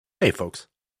Hey folks,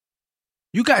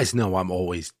 you guys know I'm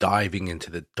always diving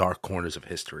into the dark corners of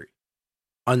history,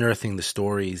 unearthing the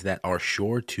stories that are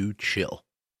sure to chill.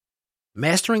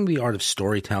 Mastering the art of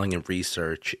storytelling and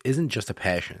research isn't just a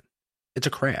passion, it's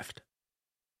a craft.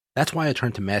 That's why I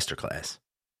turn to Masterclass.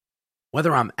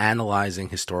 Whether I'm analyzing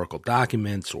historical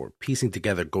documents or piecing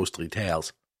together ghostly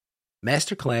tales,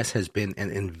 Masterclass has been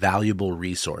an invaluable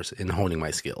resource in honing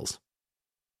my skills.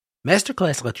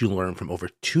 Masterclass lets you learn from over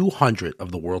 200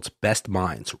 of the world's best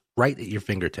minds right at your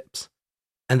fingertips.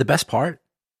 And the best part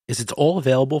is it's all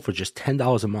available for just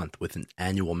 $10 a month with an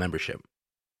annual membership.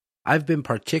 I've been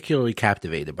particularly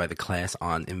captivated by the class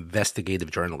on investigative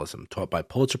journalism taught by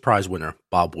Pulitzer Prize winner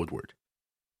Bob Woodward.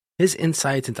 His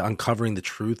insights into uncovering the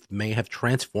truth may have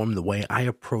transformed the way I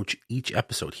approach each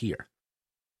episode here.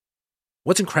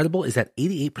 What's incredible is that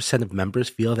 88% of members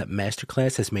feel that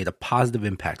Masterclass has made a positive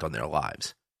impact on their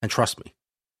lives. And trust me,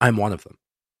 I'm one of them.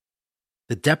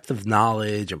 The depth of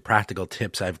knowledge and practical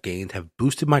tips I've gained have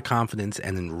boosted my confidence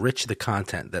and enriched the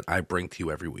content that I bring to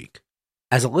you every week.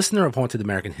 As a listener of Haunted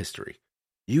American History,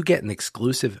 you get an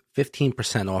exclusive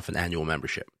 15% off an annual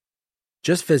membership.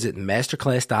 Just visit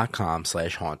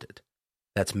masterclass.com/haunted.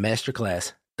 That's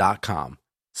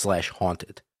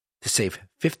masterclass.com/haunted to save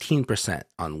 15%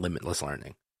 on limitless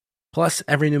learning. Plus,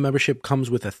 every new membership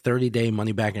comes with a 30-day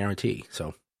money-back guarantee,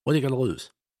 so what are you going to lose?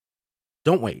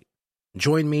 Don't wait.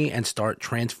 Join me and start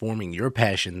transforming your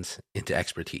passions into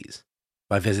expertise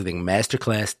by visiting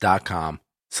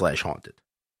masterclass.com/haunted.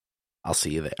 I'll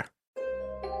see you there.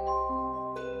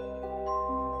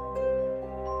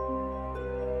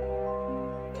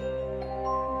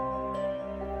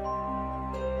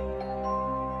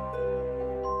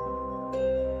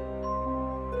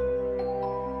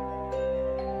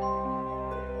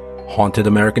 Haunted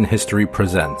American History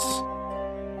presents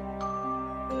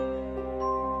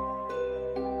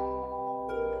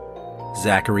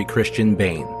Zachary Christian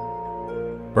Bane,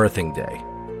 Birthing Day.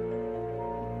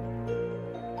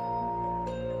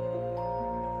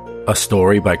 A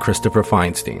story by Christopher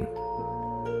Feinstein.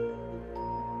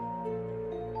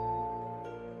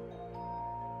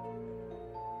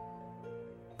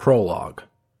 Prologue.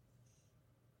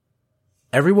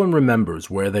 Everyone remembers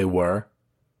where they were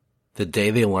the day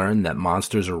they learned that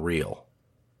monsters are real.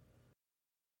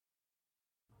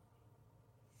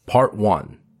 Part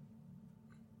 1.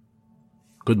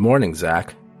 Good morning,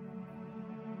 Zach.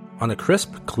 On a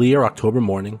crisp, clear October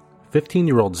morning,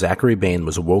 15-year-old Zachary Bane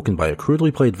was awoken by a crudely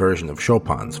played version of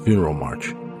Chopin's Funeral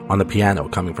March on the piano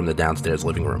coming from the downstairs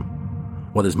living room,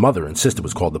 what his mother insisted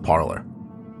was called the parlor.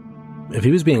 If he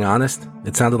was being honest,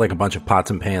 it sounded like a bunch of pots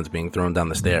and pans being thrown down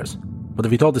the stairs, but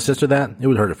if he told his sister that, it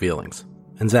would hurt her feelings,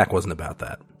 and Zach wasn't about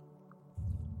that.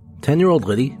 10-year-old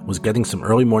Liddy was getting some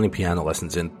early morning piano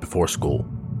lessons in before school.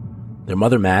 Their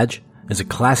mother, Madge, is a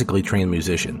classically trained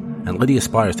musician, and Liddy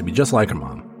aspires to be just like her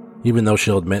mom, even though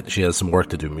she'll admit she has some work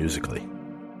to do musically.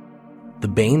 The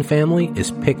Bane family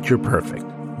is picture perfect.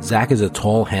 Zach is a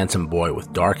tall, handsome boy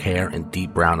with dark hair and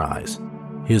deep brown eyes.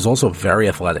 He is also very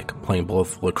athletic, playing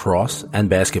both lacrosse and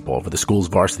basketball for the school's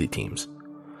varsity teams.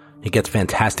 He gets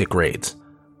fantastic grades.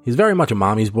 He's very much a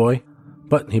mommy's boy,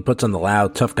 but he puts on the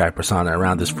loud, tough guy persona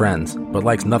around his friends, but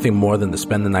likes nothing more than to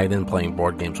spend the night in playing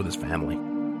board games with his family.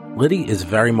 Liddy is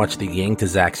very much the yin to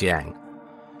Zach's yang.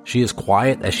 She is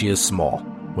quiet as she is small,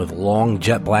 with long,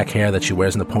 jet black hair that she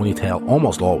wears in a ponytail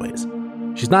almost always.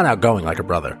 She's not outgoing like her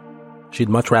brother. She'd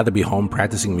much rather be home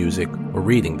practicing music or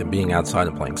reading than being outside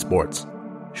and playing sports.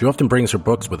 She often brings her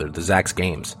books with her to Zach's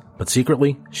games, but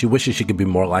secretly, she wishes she could be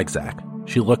more like Zach.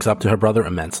 She looks up to her brother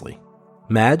immensely.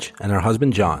 Madge and her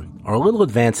husband John are a little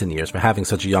advanced in years for having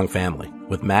such a young family,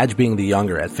 with Madge being the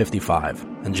younger at 55,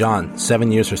 and John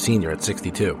 7 years her senior at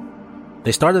 62.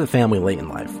 They started the family late in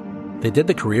life. They did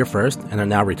the career first and are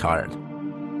now retired.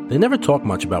 They never talk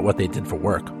much about what they did for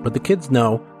work, but the kids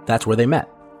know that's where they met.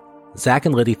 Zach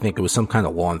and Liddy think it was some kind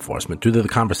of law enforcement due to the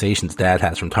conversations Dad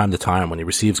has from time to time when he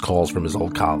receives calls from his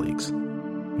old colleagues.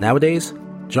 Nowadays,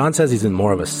 John says he's in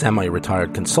more of a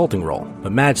semi-retired consulting role,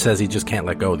 but Madge says he just can't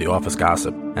let go of the office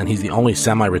gossip, and he's the only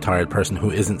semi-retired person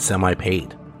who isn't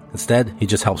semi-paid. Instead, he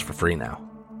just helps for free now.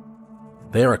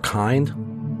 They are a kind,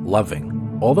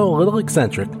 loving, although a little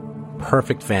eccentric,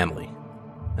 perfect family,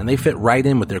 and they fit right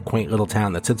in with their quaint little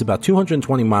town that sits about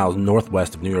 220 miles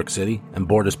northwest of New York City and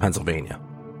borders Pennsylvania.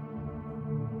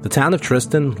 The town of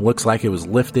Tristan looks like it was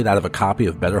lifted out of a copy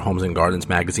of Better Homes and Gardens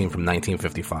magazine from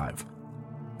 1955.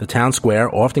 The town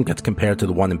square often gets compared to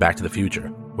the one in Back to the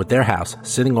Future, with their house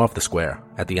sitting off the square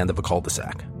at the end of a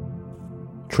cul-de-sac.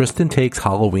 Tristan takes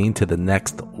Halloween to the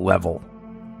next level.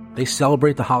 They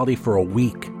celebrate the holiday for a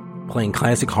week, playing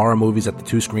classic horror movies at the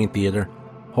two-screen theater,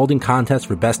 holding contests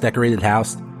for best decorated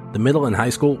house. The middle and high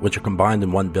school, which are combined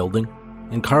in one building,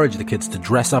 encouraged the kids to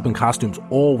dress up in costumes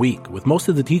all week, with most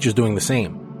of the teachers doing the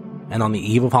same. And on the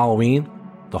eve of Halloween,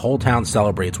 the whole town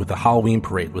celebrates with a Halloween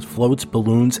parade with floats,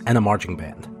 balloons, and a marching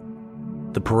band.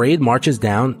 The parade marches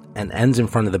down and ends in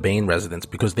front of the Bane residence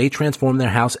because they transform their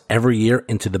house every year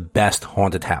into the best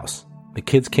haunted house. The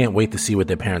kids can't wait to see what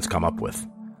their parents come up with.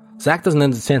 Zach doesn't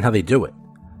understand how they do it.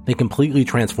 They completely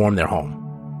transform their home.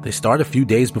 They start a few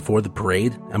days before the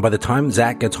parade, and by the time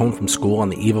Zach gets home from school on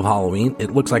the eve of Halloween,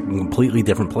 it looks like a completely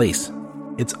different place.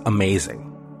 It's amazing.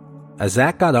 As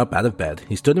Zach got up out of bed,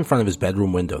 he stood in front of his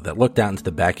bedroom window that looked out into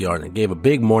the backyard and gave a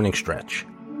big morning stretch.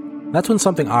 That's when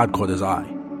something odd caught his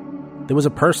eye. There was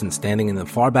a person standing in the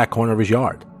far back corner of his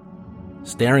yard,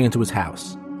 staring into his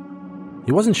house.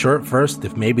 He wasn't sure at first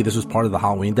if maybe this was part of the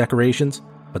Halloween decorations,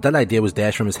 but that idea was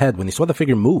dashed from his head when he saw the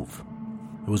figure move.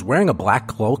 It was wearing a black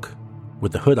cloak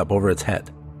with the hood up over its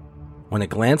head. When it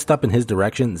glanced up in his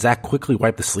direction, Zach quickly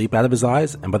wiped the sleep out of his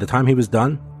eyes, and by the time he was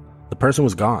done, the person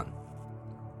was gone.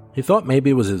 He thought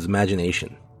maybe it was his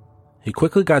imagination. He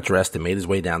quickly got dressed and made his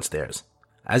way downstairs.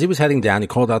 As he was heading down, he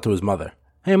called out to his mother,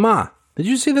 "Hey, Ma, did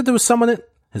you see that there was someone in—"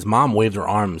 His mom waved her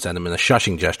arms at him in a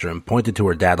shushing gesture and pointed to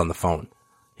her dad on the phone.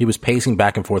 He was pacing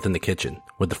back and forth in the kitchen,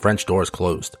 with the French doors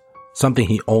closed, something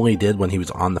he only did when he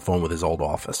was on the phone with his old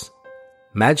office.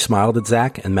 Madge smiled at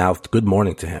Zach and mouthed good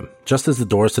morning to him, just as the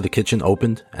doors to the kitchen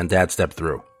opened and Dad stepped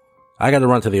through. "I gotta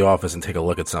run to the office and take a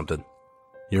look at something."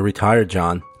 "You're retired,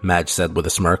 John," Madge said with a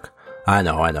smirk. I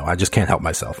know, I just can't help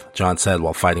myself," John said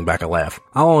while fighting back a laugh.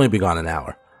 "I'll only be gone an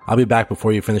hour. I'll be back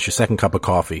before you finish your second cup of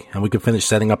coffee, and we can finish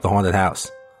setting up the haunted house,"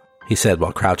 he said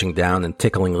while crouching down and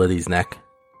tickling Liddy's neck.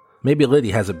 "Maybe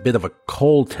Liddy has a bit of a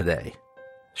cold today.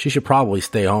 She should probably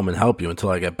stay home and help you until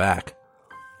I get back."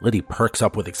 Liddy perks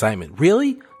up with excitement.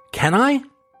 "Really? Can I?"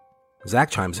 Zach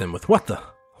chimes in with, "What the?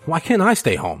 Why can't I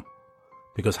stay home?"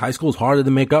 "Because high school's harder to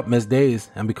make up most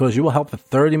days, and because you will help for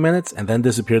 30 minutes and then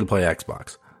disappear to play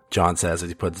Xbox," John says as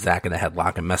he puts Zach in a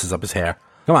headlock and messes up his hair.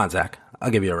 "Come on, Zach. I'll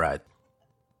give you a ride."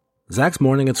 Zach's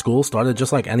morning at school started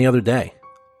just like any other day.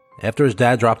 After his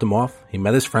dad dropped him off, he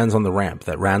met his friends on the ramp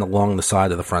that ran along the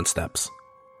side of the front steps.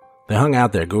 They hung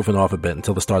out there goofing off a bit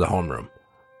until the start of homeroom.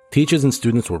 Teachers and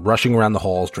students were rushing around the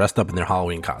halls dressed up in their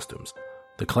Halloween costumes.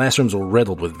 The classrooms were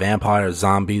riddled with vampires,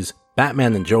 zombies,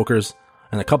 Batman and Jokers,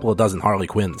 and a couple of dozen Harley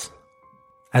Quinns.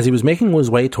 As he was making his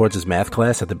way towards his math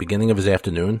class at the beginning of his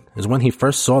afternoon is when he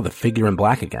first saw the figure in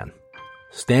black again,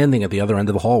 standing at the other end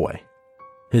of the hallway.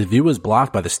 His view was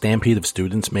blocked by the stampede of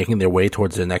students making their way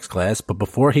towards their next class, but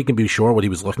before he could be sure what he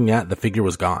was looking at, the figure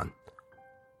was gone.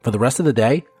 For the rest of the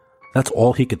day, that's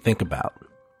all he could think about.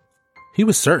 He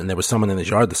was certain there was someone in his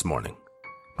yard this morning,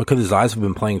 but could his eyes have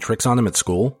been playing tricks on him at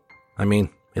school? I mean,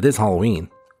 it is Halloween.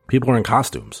 People are in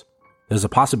costumes. There's a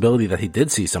possibility that he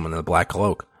did see someone in a black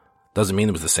cloak. Doesn't mean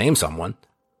it was the same someone.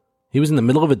 He was in the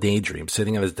middle of a daydream,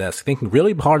 sitting at his desk, thinking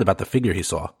really hard about the figure he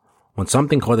saw, when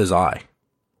something caught his eye.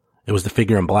 It was the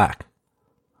figure in black,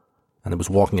 and it was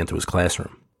walking into his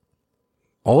classroom.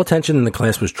 All attention in the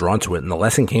class was drawn to it, and the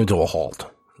lesson came to a halt.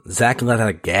 Zach let out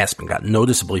a gasp and got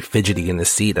noticeably fidgety in his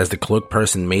seat as the cloaked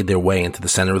person made their way into the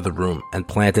center of the room and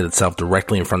planted itself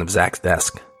directly in front of Zach's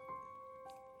desk.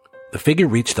 The figure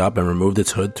reached up and removed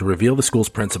its hood to reveal the school's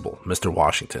principal, Mr.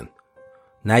 Washington.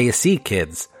 "Now you see,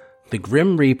 kids, the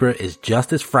Grim Reaper is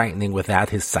just as frightening without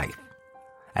his scythe,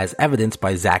 as evidenced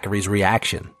by Zachary's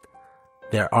reaction.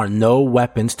 There are no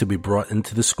weapons to be brought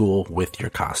into the school with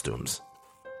your costumes."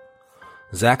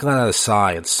 Zach let out a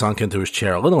sigh and sunk into his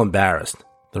chair, a little embarrassed.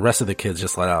 The rest of the kids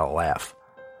just let out a laugh.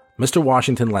 Mr.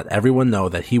 Washington let everyone know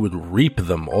that he would reap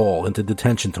them all into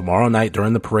detention tomorrow night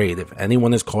during the parade if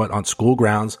anyone is caught on school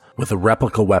grounds with a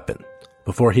replica weapon,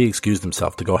 before he excused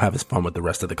himself to go have his fun with the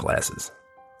rest of the classes.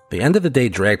 The end of the day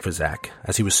dragged for Zach,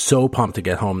 as he was so pumped to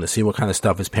get home to see what kind of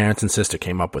stuff his parents and sister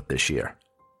came up with this year.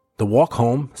 The walk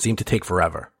home seemed to take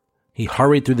forever. He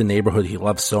hurried through the neighborhood he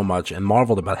loved so much and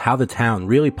marveled about how the town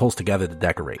really pulls together to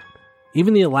decorate.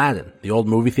 Even the Aladdin, the old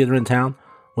movie theater in town,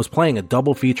 was playing a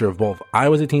double feature of both I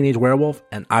Was a Teenage Werewolf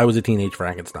and I Was a Teenage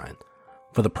Frankenstein,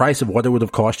 for the price of what it would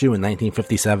have cost you in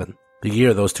 1957, the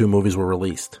year those two movies were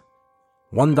released.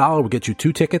 $1 would get you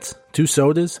 2 tickets, 2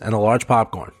 sodas, and a large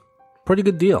popcorn. Pretty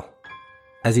good deal.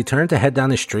 As he turned to head down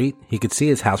the street, he could see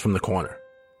his house from the corner.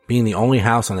 Being the only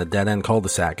house on a dead-end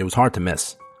cul-de-sac, it was hard to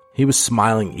miss. He was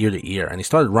smiling ear to ear, and he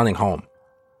started running home.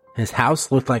 His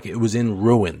house looked like it was in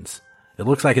ruins. It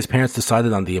looks like his parents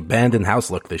decided on the abandoned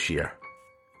house look this year.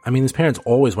 I mean, his parents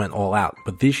always went all out,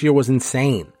 but this year was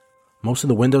insane. Most of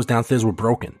the windows downstairs were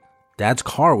broken. Dad's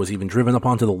car was even driven up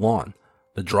onto the lawn.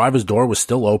 The driver's door was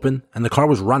still open, and the car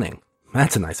was running.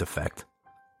 That's a nice effect.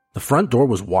 The front door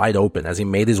was wide open as he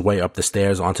made his way up the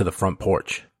stairs onto the front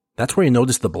porch. That's where he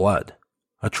noticed the blood,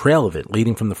 a trail of it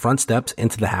leading from the front steps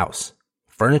into the house.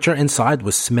 Furniture inside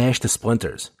was smashed to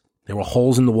splinters. There were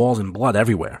holes in the walls and blood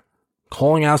everywhere.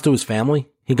 Calling out to his family,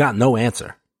 he got no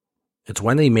answer. It's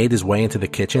when he made his way into the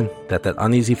kitchen that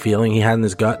uneasy feeling he had in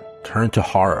his gut turned to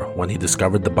horror when he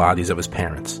discovered the bodies of his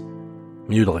parents,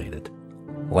 mutilated,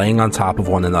 laying on top of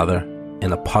one another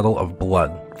in a puddle of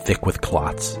blood thick with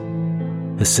clots.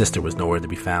 His sister was nowhere to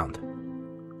be found.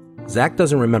 Zach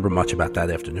doesn't remember much about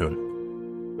that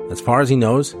afternoon. As far as he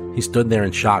knows, he stood there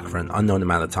in shock for an unknown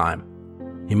amount of time.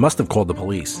 He must have called the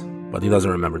police, but he doesn't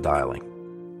remember dialing.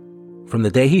 From the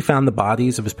day he found the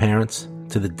bodies of his parents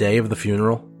to the day of the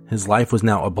funeral, his life was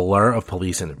now a blur of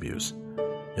police interviews.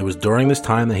 It was during this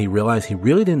time that he realized he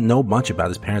really didn't know much about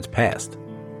his parents' past.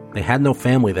 They had no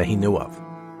family that he knew of.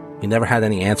 He never had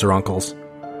any aunts or uncles,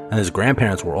 and his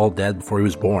grandparents were all dead before he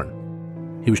was born.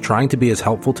 He was trying to be as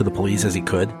helpful to the police as he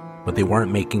could, but they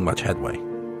weren't making much headway.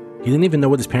 He didn't even know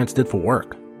what his parents did for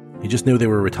work. He just knew they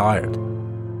were retired.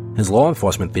 His law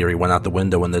enforcement theory went out the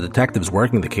window when the detectives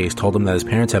working the case told him that his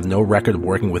parents have no record of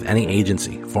working with any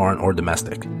agency, foreign or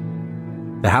domestic.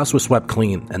 The house was swept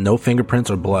clean, and no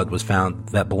fingerprints or blood was found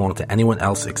that belonged to anyone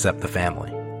else except the family.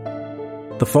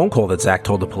 The phone call that Zach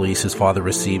told the police his father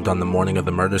received on the morning of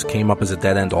the murders came up as a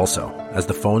dead end also, as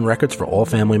the phone records for all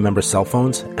family members' cell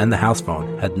phones and the house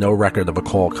phone had no record of a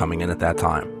call coming in at that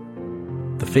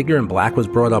time. The figure in black was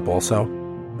brought up also,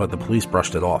 but the police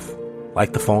brushed it off.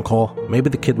 Like the phone call,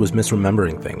 maybe the kid was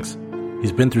misremembering things.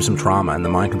 He's been through some trauma and the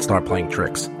mind can start playing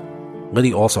tricks.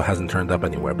 Liddy also hasn't turned up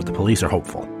anywhere, but the police are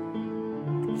hopeful.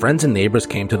 Friends and neighbors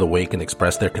came to the wake and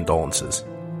expressed their condolences.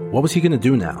 What was he going to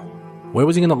do now? Where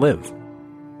was he going to live?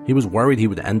 He was worried he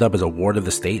would end up as a ward of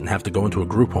the state and have to go into a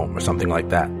group home or something like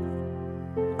that.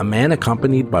 A man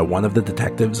accompanied by one of the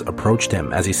detectives approached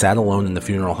him as he sat alone in the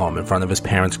funeral home in front of his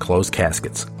parents' closed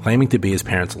caskets, claiming to be his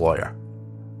parents' lawyer.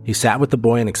 He sat with the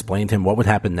boy and explained to him what would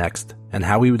happen next and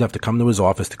how he would have to come to his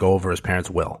office to go over his parents'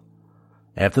 will.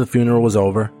 After the funeral was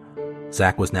over,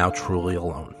 Zach was now truly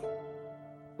alone.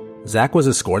 Zach was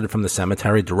escorted from the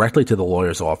cemetery directly to the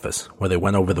lawyer's office, where they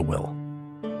went over the will.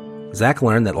 Zach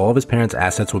learned that all of his parents'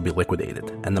 assets would be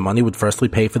liquidated, and the money would firstly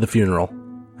pay for the funeral,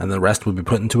 and the rest would be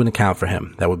put into an account for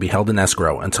him that would be held in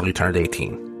escrow until he turned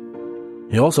 18.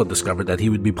 He also discovered that he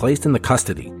would be placed in the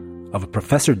custody of a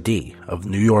Professor D of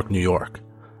New York, New York,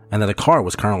 and that a car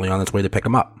was currently on its way to pick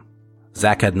him up.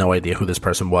 Zach had no idea who this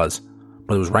person was,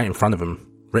 but it was right in front of him,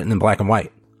 written in black and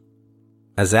white.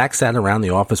 As Zach sat around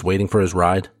the office waiting for his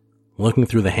ride, looking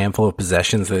through the handful of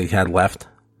possessions that he had left,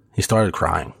 he started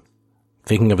crying,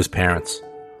 thinking of his parents,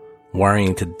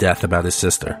 worrying to death about his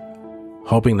sister,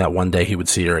 hoping that one day he would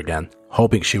see her again,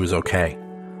 hoping she was okay,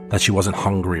 that she wasn't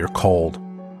hungry or cold.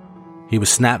 He was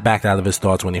snapped back out of his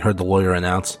thoughts when he heard the lawyer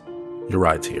announce, "Your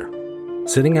ride's here."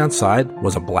 Sitting outside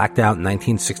was a blacked-out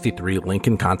 1963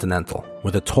 Lincoln Continental,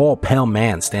 with a tall, pale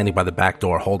man standing by the back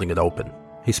door holding it open.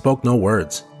 He spoke no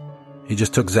words. He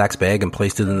just took Zach's bag and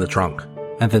placed it in the trunk,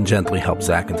 and then gently helped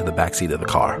Zach into the back seat of the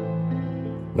car.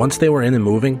 Once they were in and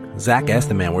moving, Zach asked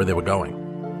the man where they were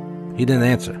going. He didn't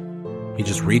answer. He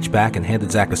just reached back and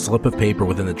handed Zach a slip of paper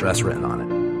with an address written on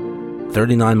it.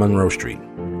 39 Monroe Street,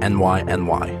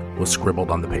 NY, was scribbled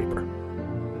on the paper.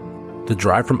 The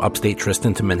drive from upstate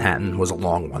Tristan to Manhattan was a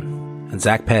long one, and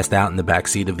Zach passed out in the back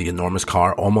seat of the enormous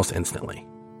car almost instantly.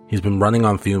 He's been running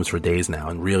on fumes for days now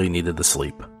and really needed the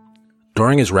sleep.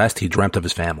 During his rest, he dreamt of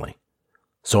his family,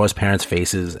 saw his parents'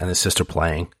 faces and his sister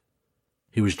playing.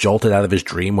 He was jolted out of his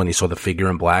dream when he saw the figure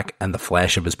in black and the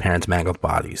flash of his parents' mangled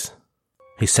bodies.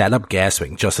 He sat up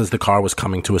gasping just as the car was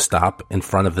coming to a stop in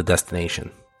front of the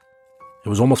destination. It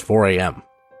was almost 4 a.m.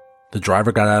 The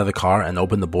driver got out of the car and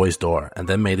opened the boy's door and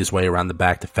then made his way around the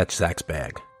back to fetch Zach's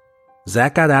bag.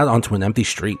 Zach got out onto an empty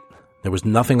street. There was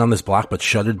nothing on this block but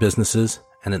shuttered businesses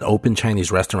and an open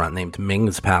Chinese restaurant named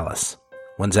Ming's Palace.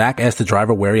 When Zach asked the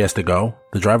driver where he has to go,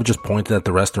 the driver just pointed at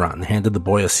the restaurant and handed the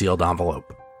boy a sealed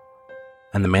envelope.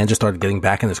 And the man just started getting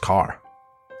back in his car.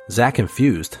 Zach,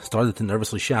 confused, started to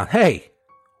nervously shout, "Hey,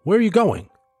 where are you going?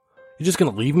 You're just going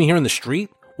to leave me here in the street?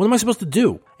 What am I supposed to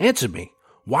do? Answer me.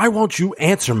 Why won't you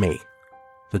answer me?"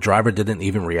 The driver didn't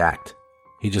even react.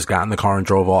 He just got in the car and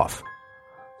drove off.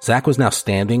 Zach was now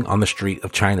standing on the street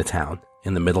of Chinatown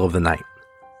in the middle of the night.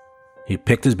 He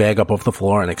picked his bag up off the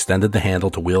floor and extended the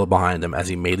handle to wheel it behind him as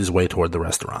he made his way toward the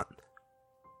restaurant.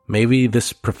 Maybe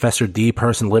this Professor D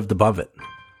person lived above it.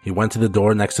 He went to the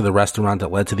door next to the restaurant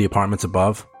that led to the apartments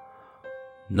above.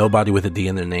 Nobody with a D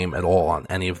in their name at all on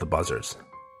any of the buzzers.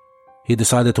 He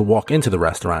decided to walk into the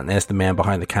restaurant and ask the man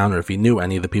behind the counter if he knew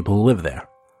any of the people who lived there.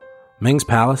 Ming's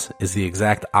Palace is the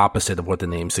exact opposite of what the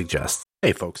name suggests.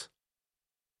 Hey folks,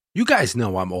 you guys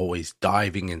know I'm always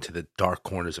diving into the dark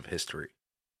corners of history,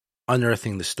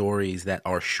 unearthing the stories that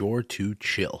are sure to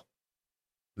chill.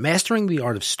 Mastering the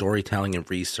art of storytelling and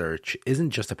research isn't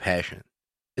just a passion,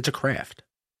 it's a craft.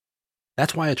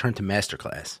 That's why I turn to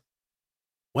Masterclass.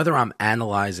 Whether I'm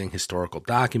analyzing historical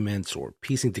documents or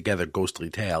piecing together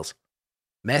ghostly tales,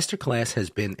 Masterclass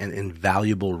has been an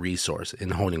invaluable resource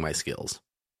in honing my skills.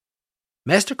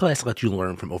 Masterclass lets you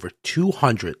learn from over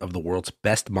 200 of the world's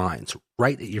best minds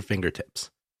right at your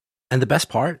fingertips. And the best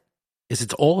part is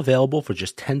it's all available for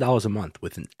just $10 a month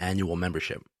with an annual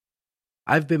membership.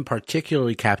 I've been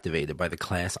particularly captivated by the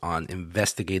class on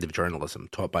investigative journalism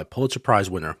taught by Pulitzer Prize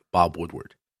winner Bob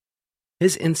Woodward.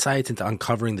 His insights into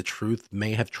uncovering the truth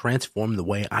may have transformed the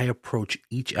way I approach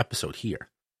each episode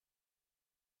here.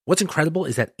 What's incredible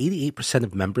is that 88%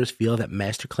 of members feel that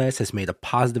Masterclass has made a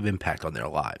positive impact on their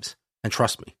lives. And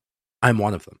trust me, I'm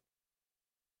one of them.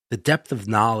 The depth of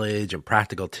knowledge and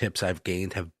practical tips I've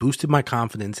gained have boosted my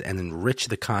confidence and enriched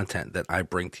the content that I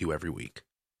bring to you every week.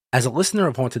 As a listener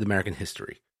of Haunted American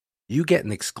History, you get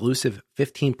an exclusive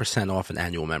 15% off an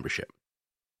annual membership.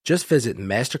 Just visit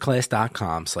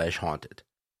masterclass.com/haunted.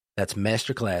 That's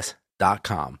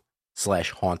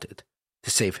masterclass.com/haunted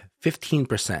to save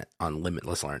 15% on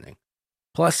limitless learning.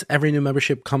 Plus, every new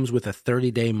membership comes with a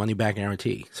 30-day money-back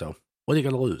guarantee, so what are you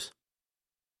going to lose?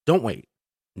 Don't wait.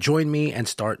 Join me and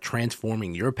start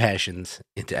transforming your passions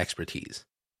into expertise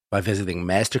by visiting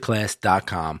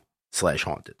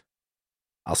masterclass.com/haunted.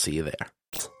 I'll see you there.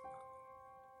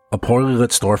 A poorly lit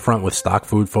storefront with stock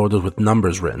food photos with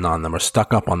numbers written on them are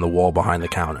stuck up on the wall behind the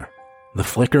counter. The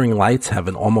flickering lights have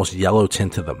an almost yellow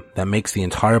tint to them that makes the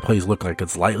entire place look like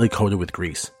it's lightly coated with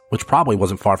grease, which probably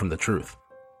wasn't far from the truth.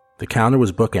 The counter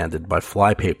was bookended by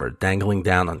fly paper dangling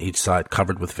down on each side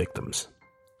covered with victims.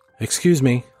 Excuse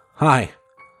me. Hi.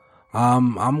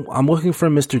 I'm looking for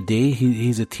Mr. D.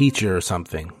 He's a teacher or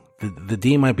something. The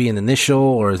D might be an initial,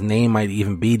 or his name might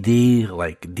even be D,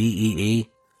 like D-E-E.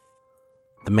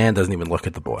 The man doesn't even look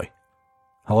at the boy.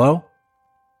 Hello?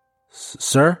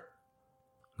 Sir?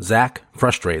 Zach,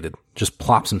 frustrated, just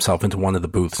plops himself into one of the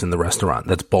booths in the restaurant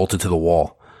that's bolted to the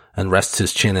wall and rests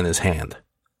his chin in his hand.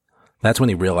 That's when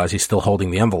he realizes he's still holding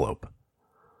the envelope.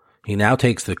 He now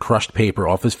takes the crushed paper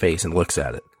off his face and looks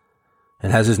at it. It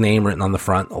has his name written on the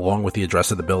front, along with the address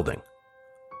of the building.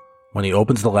 When he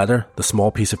opens the letter, the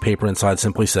small piece of paper inside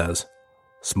simply says,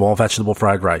 "Small vegetable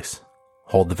fried rice.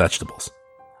 Hold the vegetables.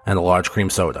 And a large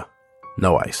cream soda.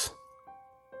 No ice."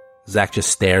 Zach just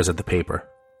stares at the paper.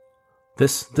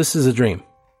 This is a dream.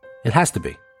 It has to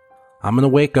be. I'm going to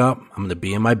wake up, I'm going to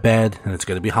be in my bed, and it's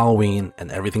going to be Halloween, and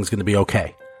everything's going to be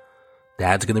okay.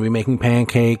 Dad's going to be making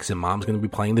pancakes, and Mom's going to be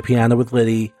playing the piano with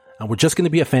Liddy, and we're just going to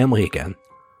be a family again.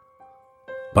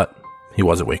 But he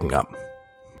wasn't waking up.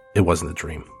 It wasn't a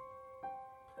dream.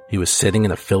 He was sitting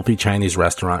in a filthy Chinese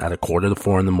restaurant at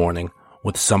 3:45 in the morning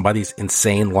with somebody's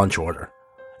insane lunch order.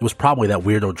 It was probably that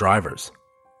weirdo driver's.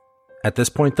 At this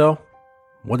point, though,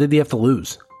 what did he have to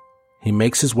lose? He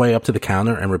makes his way up to the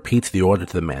counter and repeats the order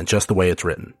to the man just the way it's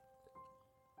written.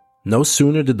 No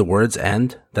sooner did the words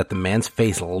end that the man's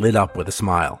face lit up with a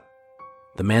smile.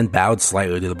 The man bowed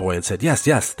slightly to the boy and said,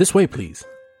 Yes, this way please,"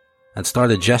 and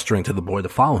started gesturing to the boy to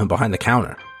follow him behind the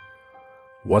counter.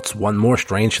 What's one more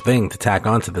strange thing to tack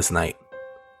onto this night?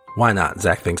 Why not,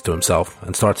 Zach thinks to himself,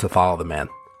 and starts to follow the man.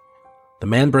 The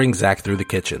man brings Zach through the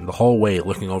kitchen, the whole way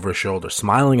looking over his shoulder,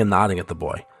 smiling and nodding at the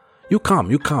boy. You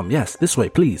come, yes, this way,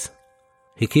 please."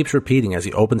 He keeps repeating as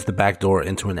he opens the back door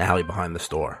into an alley behind the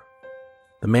store.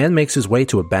 The man makes his way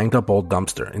to a banged-up old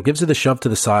dumpster and gives it a shove to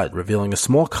the side, revealing a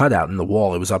small cutout in the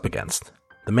wall it was up against.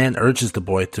 The man urges the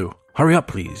boy to, "Hurry up,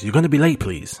 please. You're going to be late,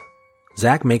 please."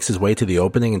 Zach makes his way to the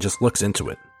opening and just looks into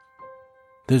it.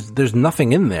 There's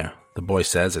nothing in there," the boy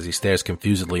says as he stares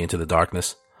confusedly into the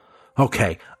darkness.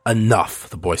 "Okay, enough,"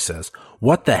 the boy says.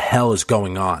 "What the hell is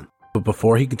going on?" But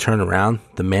before he can turn around,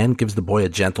 the man gives the boy a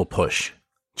gentle push,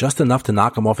 just enough to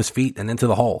knock him off his feet and into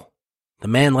the hole. The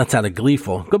man lets out a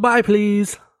gleeful, "Goodbye,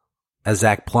 please," as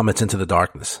Zach plummets into the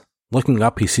darkness. Looking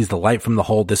up, he sees the light from the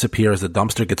hole disappear as the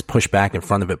dumpster gets pushed back in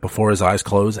front of it before his eyes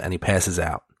close and he passes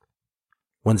out.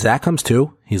 When Zach comes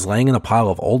to, he's laying in a pile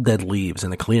of old dead leaves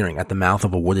in a clearing at the mouth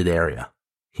of a wooded area.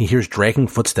 He hears dragging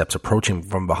footsteps approaching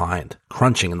from behind,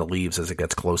 crunching in the leaves as it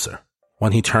gets closer.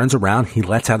 When he turns around, he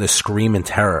lets out a scream in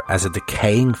terror as a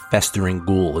decaying, festering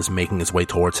ghoul is making his way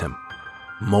towards him,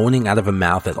 moaning out of a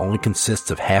mouth that only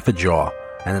consists of half a jaw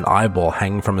and an eyeball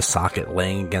hanging from a socket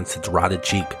laying against its rotted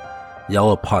cheek.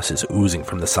 Yellow pus is oozing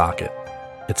from the socket.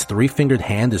 Its three-fingered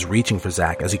hand is reaching for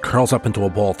Zach as he curls up into a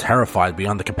ball, terrified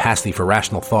beyond the capacity for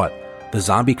rational thought. The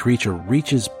zombie creature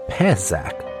reaches past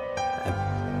Zach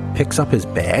and picks up his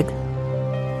bag.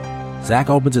 Zach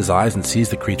opens his eyes and sees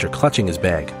the creature clutching his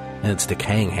bag in its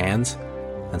decaying hands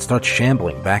and starts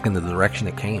shambling back in the direction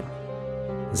it came.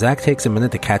 Zach takes a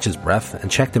minute to catch his breath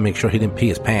and check to make sure he didn't pee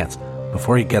his pants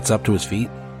before he gets up to his feet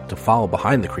to follow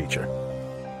behind the creature.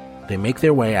 They make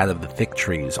their way out of the thick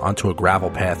trees onto a gravel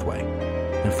pathway.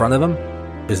 In front of them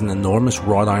is an enormous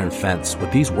wrought iron fence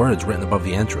with these words written above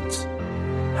the entrance: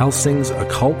 Helsing's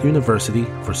Occult University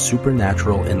for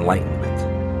Supernatural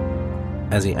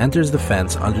Enlightenment. As he enters the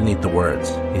fence underneath the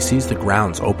words, he sees the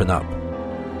grounds open up.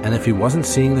 And if he wasn't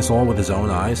seeing this all with his own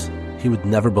eyes, he would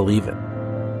never believe it.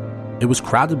 It was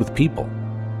crowded with people.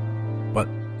 But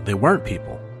they weren't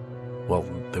people. Well,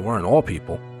 they weren't all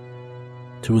people.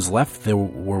 To his left, there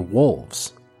were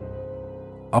wolves.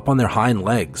 Up on their hind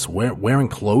legs, wearing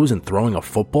clothes and throwing a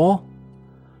football?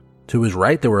 To his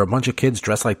right, there were a bunch of kids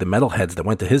dressed like the metalheads that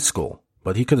went to his school,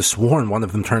 but he could have sworn one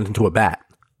of them turned into a bat.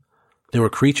 There were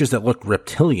creatures that looked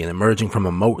reptilian emerging from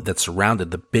a moat that surrounded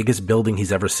the biggest building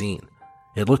he's ever seen.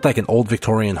 It looked like an old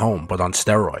Victorian home, but on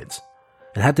steroids.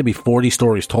 It had to be 40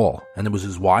 stories tall, and it was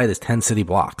as wide as 10 city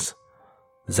blocks.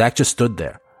 Zach just stood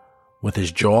there, with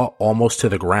his jaw almost to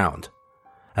the ground.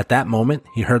 At that moment,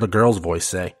 he heard a girl's voice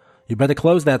say, "You better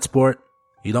close that, sport.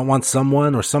 You don't want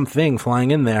someone or something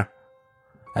flying in there."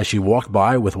 As she walked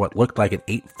by with what looked like an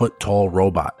 8-foot-tall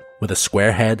robot, with a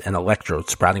square head and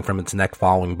electrodes sprouting from its neck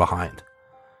following behind.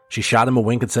 She shot him a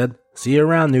wink and said, "See you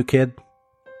around, new kid."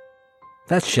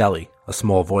 "That's Shelly," a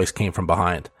small voice came from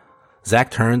behind.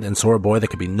 Zach turned and saw a boy that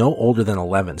could be no older than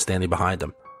 11 standing behind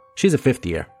him. "She's a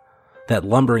fifth-year. That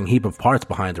lumbering heap of parts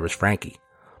behind her is Frankie.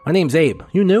 My name's Abe.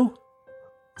 You new?"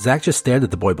 Zach just stared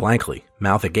at the boy blankly,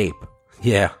 mouth agape.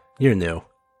 "Yeah, you're new.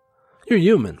 You're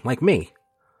human, like me.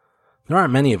 There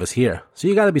aren't many of us here, so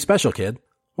you gotta be special, kid.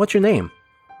 What's your name?"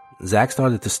 Zach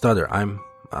started to stutter.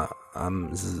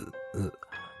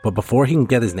 But before he can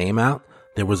get his name out,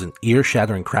 there was an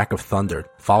ear-shattering crack of thunder,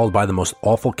 followed by the most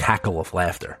awful cackle of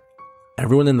laughter.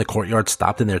 Everyone in the courtyard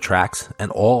stopped in their tracks,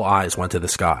 and all eyes went to the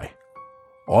sky.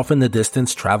 Off in the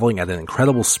distance, traveling at an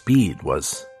incredible speed,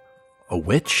 was a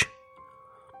witch?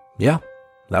 Yeah,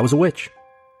 that was a witch.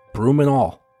 Broom and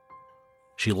all.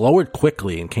 She lowered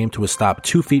quickly and came to a stop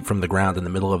 2 feet from the ground in the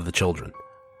middle of the children.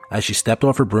 As she stepped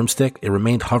off her broomstick, it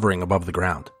remained hovering above the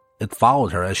ground. It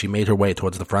followed her as she made her way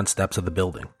towards the front steps of the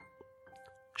building.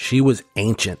 She was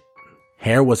ancient.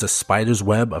 Hair was a spider's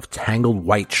web of tangled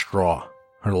white straw.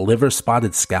 Her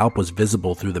liver-spotted scalp was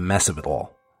visible through the mess of it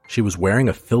all. She was wearing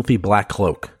a filthy black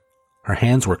cloak. Her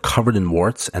hands were covered in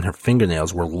warts, and her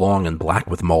fingernails were long and black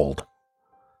with mold.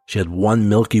 She had one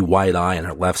milky white eye in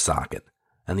her left socket,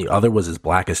 and the other was as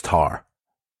black as tar.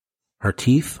 Her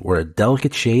teeth were a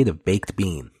delicate shade of baked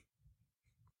bean.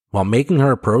 While making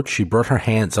her approach, she brought her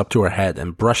hands up to her head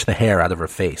and brushed the hair out of her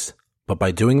face. But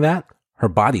by doing that, her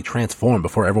body transformed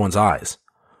before everyone's eyes.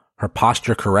 Her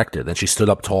posture corrected, and she stood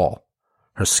up tall.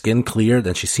 Her skin cleared,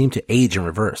 and she seemed to age in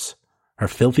reverse. Her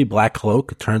filthy black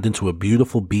cloak turned into a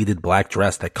beautiful beaded black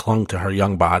dress that clung to her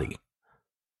young body.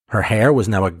 Her hair was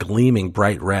now a gleaming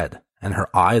bright red, and her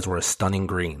eyes were a stunning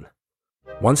green.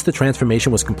 Once the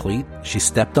transformation was complete, she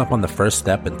stepped up on the first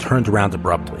step and turned around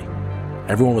abruptly.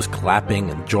 Everyone was clapping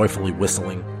and joyfully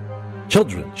whistling.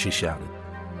 "Children," she shouted,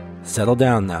 "settle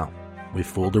down now. We've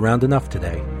fooled around enough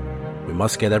today. We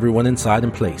must get everyone inside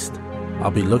and placed.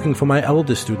 I'll be looking for my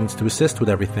eldest students to assist with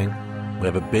everything. We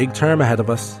have a big term ahead of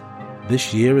us.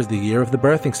 This year is the year of the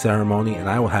birthing ceremony, and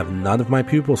I will have none of my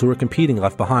pupils who are competing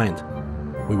left behind.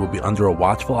 We will be under a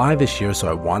watchful eye this year, so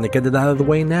I want to get it out of the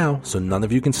way now, so none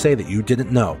of you can say that you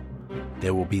didn't know.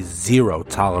 There will be 0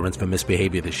 tolerance for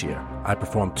misbehavior this year. I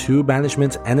performed 2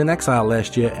 banishments and an exile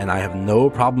last year, and I have no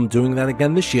problem doing that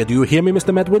again this year. Do you hear me,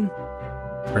 Mr. Medwin?"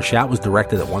 Her shout was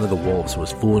directed at one of the wolves who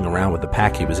was fooling around with the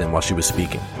pack he was in while she was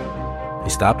speaking. He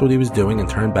stopped what he was doing and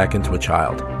turned back into a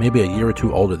child, maybe a year or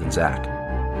 2 older than Zach.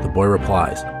 The boy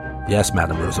replies, "Yes,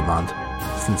 Madame Rosamond.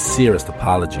 Sincerest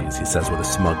apologies," he says with a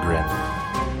smug grin.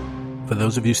 For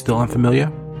those of you still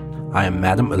unfamiliar, I am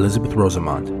Madame Elizabeth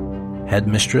Rosamond, head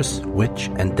mistress, witch,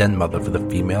 and den mother for the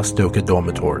female Stoker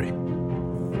dormitory.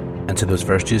 And to those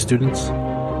first-year students,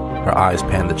 her eyes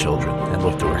panned the children and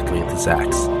looked directly into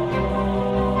Zach's.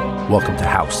 Welcome to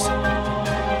House.